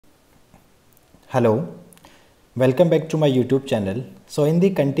Hello, welcome back to my YouTube channel. So in the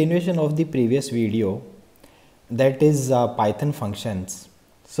continuation of the previous video, that is Python functions.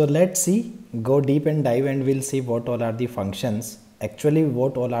 So let's see, go deep and dive and we'll see what all are the functions, actually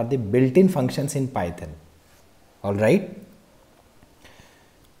what all are the built-in functions in Python. All right.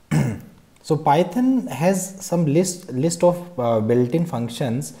 So Python has some list of built-in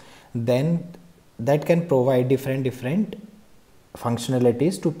functions then that can provide different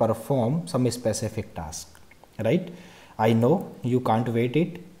functionalities to perform some specific task, right? I know you can't wait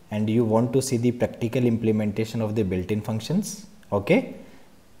it and you want to see the practical implementation of the built-in functions. Okay,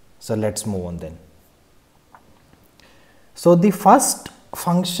 so let's move on then. So the first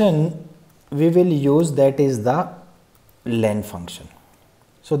function we will use, that is the len function.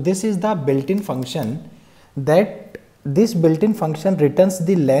 So this is the built-in function, that this built-in function returns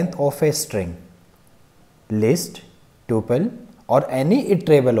the length of a string, list, tuple or any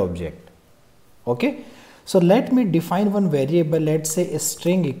iterable object. Okay, so let me define one variable. Let's say a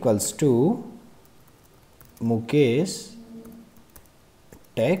string equals to Mukesh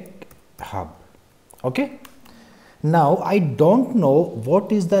Tech Hub. Okay, now I don't know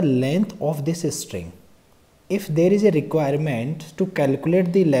what is the length of this string. If there is a requirement to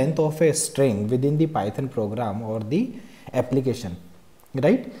calculate the length of a string within the Python program or the application,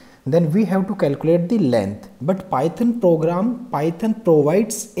 right, then we have to calculate the length. But Python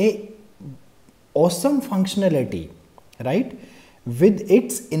provides a awesome functionality, right, with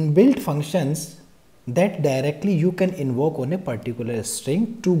its inbuilt functions that directly you can invoke on a particular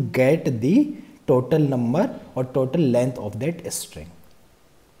string to get the total number or total length of that string,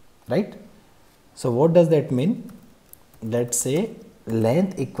 right? So what does that mean? Let's say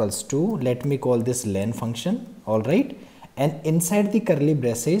length equals to, let me call this len function, all right, and inside the curly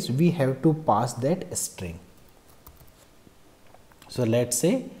braces we have to pass that string. So let's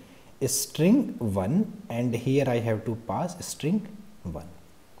say string 1 and here I have to pass string 1,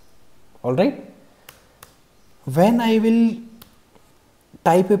 all right. When I will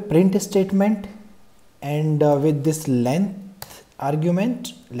type a print statement and with this length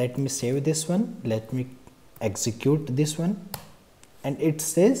argument, let me save this one, let me execute this one, and it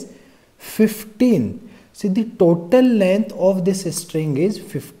says 15. See, the total length of this string is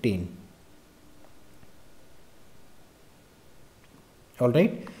 15. All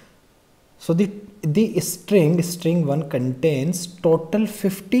right. So the string 1 contains total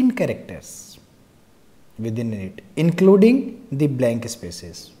 15 characters within it, including the blank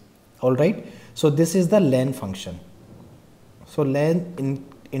spaces. All right. So this is the len function. So len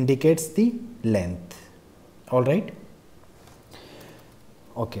indicates the length. All right.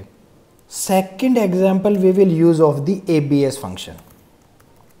 Okay. Second example we will use of the ABS function,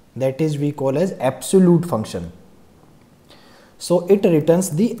 that is we call as absolute function. So it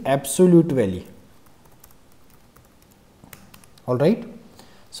returns the absolute value. All right.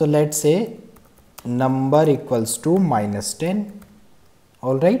 So let's say number equals to -10.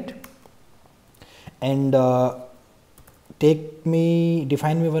 All right. And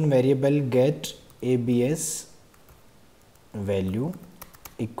define me one variable, get ABS value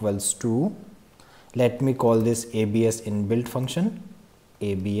equals to, let me call this ABS inbuilt function,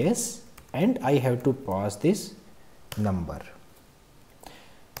 ABS, and I have to pass this number.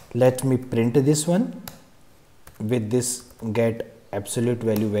 Let me print this one with this get absolute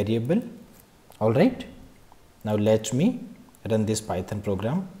value variable. All right. Now let me run this Python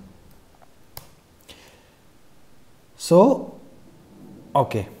program. So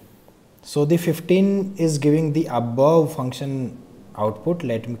okay, so the 15 is giving the above function output.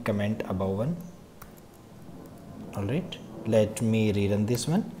 Let me comment above one. All right, let me rerun this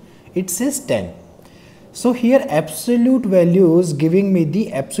one. It says 10. So here absolute value is giving me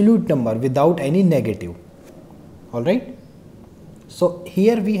the absolute number without any negative. All right. So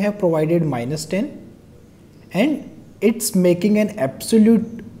here we have provided -10 and it's making an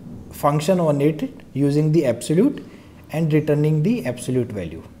absolute function on it using the absolute and returning the absolute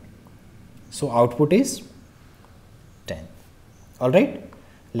value. So output is 10. All right.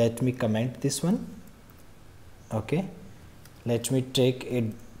 Let me comment this one. Okay. Let me take a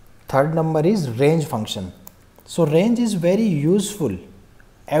third number is range function. So range is very useful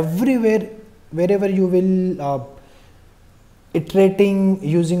everywhere, wherever you will iterating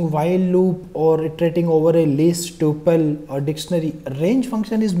using while loop or iterating over a list, tuple or dictionary. Range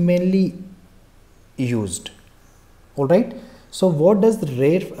function is mainly used. All right. So what does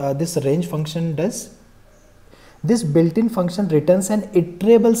this range function does? This built-in function returns an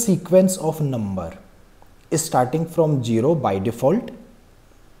iterable sequence of number starting from 0 by default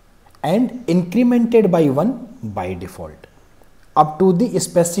and incremented by 1 by default up to the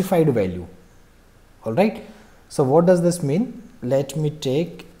specified value. All right. So what does this mean? Let me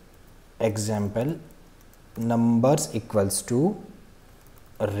take example numbers equals to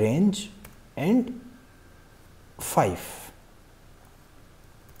range and 5.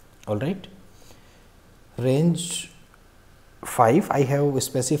 All right. Range 5, I have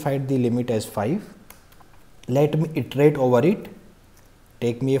specified the limit as 5. Let me iterate over it.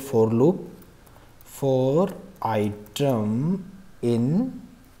 Take me a for loop for item in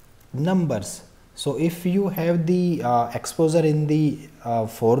numbers. So if you have the exposure in the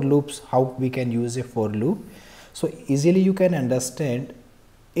for loops, how we can use a for loop, so easily you can understand.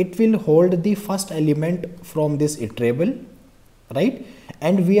 It will hold the first element from this iterable, right,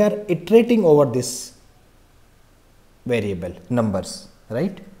 and we are iterating over this variable numbers,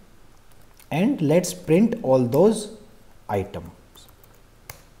 right, and let's print all those items.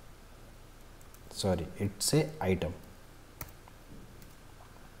 Sorry, it's a item,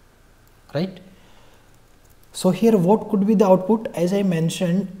 right? So here what could be the output? As I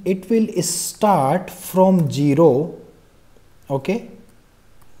mentioned, it will start from 0, okay,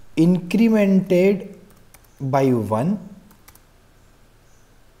 incremented by 1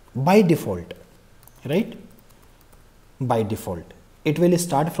 by default, right? By default it will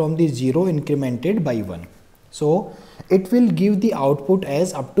start from the 0 incremented by 1. So it will give the output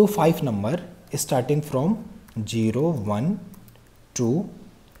as up to 5 number starting from 0, 1, 2,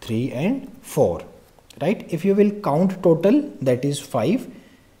 3 and 4, right? If you will count total, that is 5,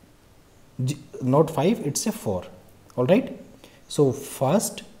 not 5, it's a 4. All right. So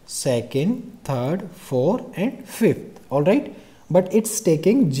first, second, third, 4 and 5th. All right. But it's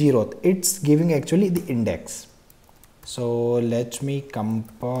taking 0th. It's giving actually the index. So let me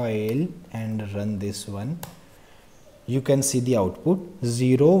compile and run this one. You can see the output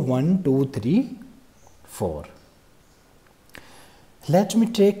 0, 1, 2, 3, 4. Let me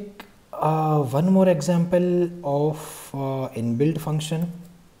take one more example of inbuilt function,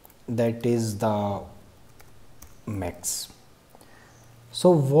 that is the max.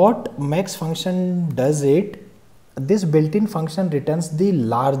 So what max function does it? This built-in function returns the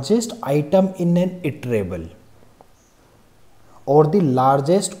largest item in an iterable or the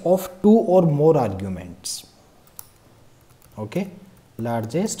largest of 2 or more arguments. Okay,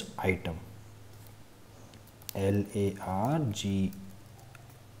 largest item, LARGEST,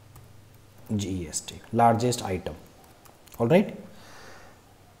 largest item. All right.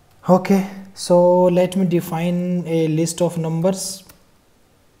 Okay, so let me define a list of numbers.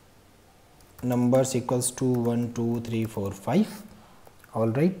 Numbers equals to 1, 2, 3, 4, 5. All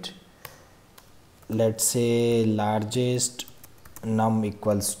right. Let's say largest num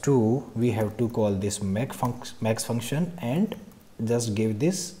equals to, we have to call this max function and just give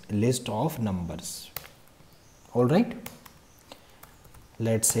this list of numbers. All right.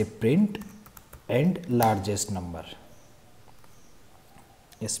 Let's say print and largest number.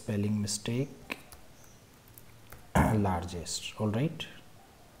 A spelling mistake. Largest. All right.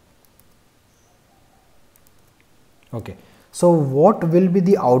 Okay. So what will be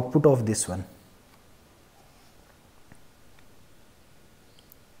the output of this one?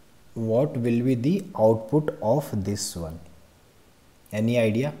 What will be the output of this one? Any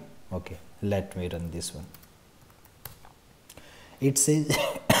idea? Okay, let me run this one. It says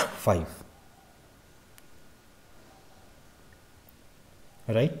 5,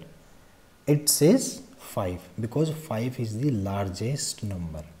 right? It says 5 because 5 is the largest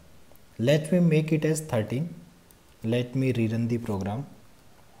number. Let me make it as 13. Let me rerun the program.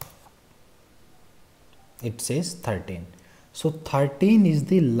 It says 13. So 13 is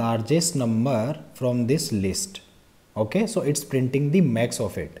the largest number from this list. Okay, so it's printing the max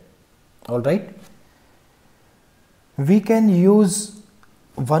of it. All right. We can use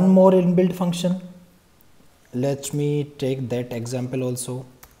one more inbuilt function. Let me take that example also.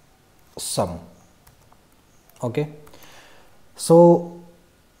 Sum. Okay. So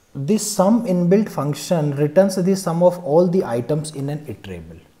this sum inbuilt function returns the sum of all the items in an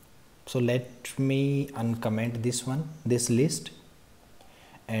iterable. So let me uncomment this one, this list,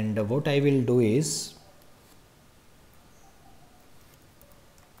 and what I will do is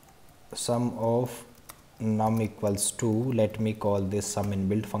sum of num equals to, let me call this sum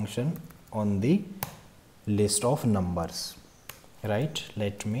inbuilt function on the list of numbers, right?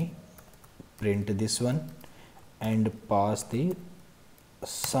 Let me print this one and pass the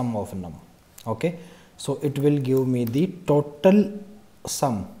sum of num. Okay, so it will give me the total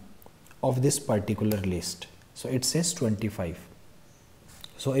sum of this particular list. So it says 25.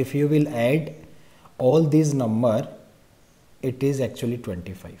 So if you will add all these number, it is actually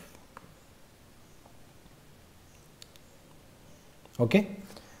 25. Okay.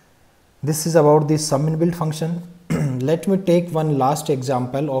 This is about the sum inbuilt function. Let me take one last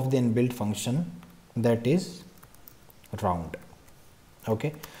example of the inbuilt function, that is round.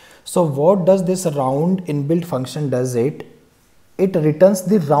 Okay, so what does this round inbuilt function does? It returns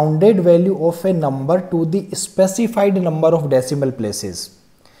the rounded value of a number to the specified number of decimal places,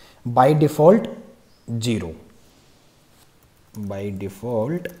 by default 0. By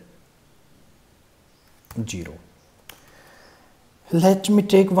default 0. Let me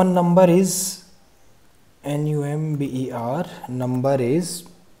take one number is number, number is,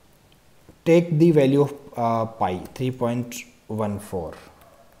 take the value of pi 3.141.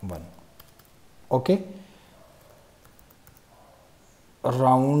 Okay,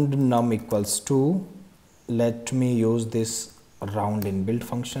 round num equals to, let me use this round inbuilt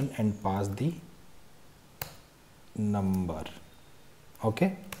function and pass the number.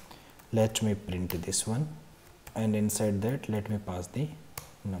 Okay, let me print this one, and inside that let me pass the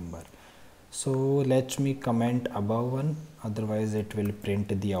number. So let me comment above one, otherwise it will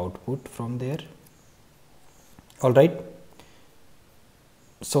print the output from there. All right,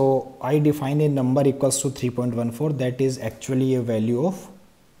 so I define a number equals to 3.14, that is actually a value of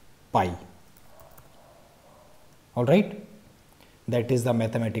pi. All right, that is the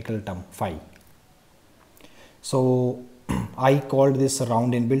mathematical term phi. So I called this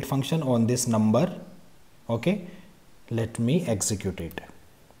round inbuilt function on this number. Okay, let me execute it.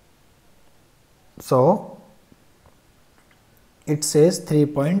 So it says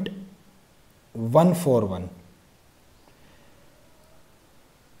 3.141.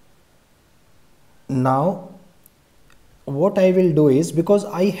 Now what I will do is, because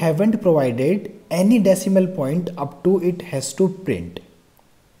I haven't provided any decimal point up to it has to print.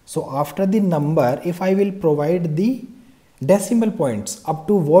 So after the number, if I will provide the decimal points up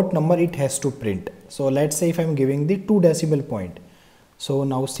to what number it has to print. So let's say if I am giving the 2 decimal point. So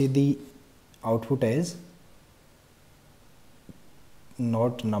now see the output as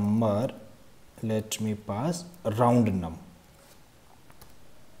not number, let me pass round num.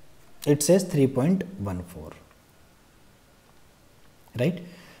 It says 3.14, right?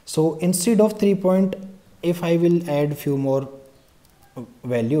 So instead of 3 if I will add few more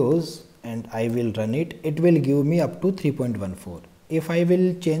values and I will run it, it will give me up to 3.14. If I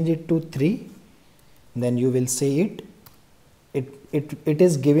will change it to 3, then you will see it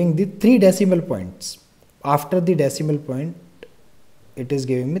is giving the 3 decimal points. After the decimal point, it is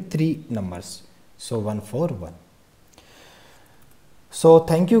giving me 3 numbers. So 141. So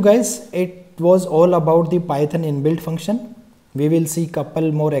thank you guys. It was all about the Python inbuilt function. We will see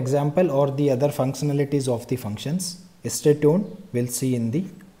couple more example or the other functionalities of the functions. Stay tuned. We'll see in the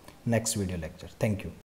next video lecture. Thank you.